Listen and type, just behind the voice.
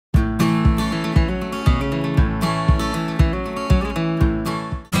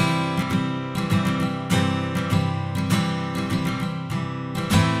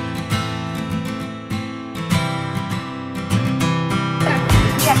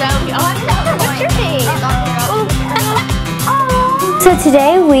What's your name? So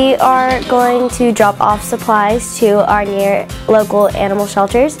today we are going to drop off supplies to our near local animal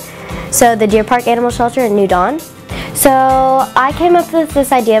shelters. So the Deer Park Animal Shelter in New Dawn. So I came up with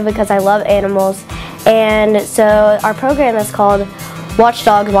this idea because I love animals, and so our program is called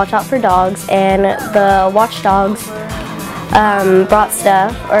Watchdogs, Watch Out for Dogs, and the watchdogs brought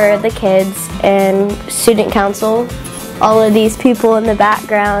stuff, or the kids and student council, all of these people in the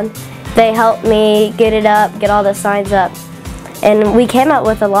background, they helped me get it up, get all the signs up, and we came up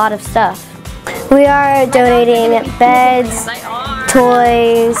with a lot of stuff. We are donating beds,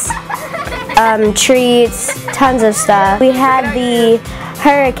 toys, treats, tons of stuff. We had the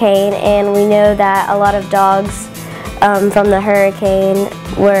hurricane, and we know that a lot of dogs from the hurricane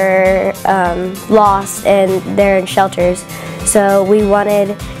were lost and they're in shelters. So we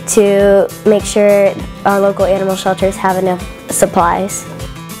wanted to make sure our local animal shelters have enough supplies.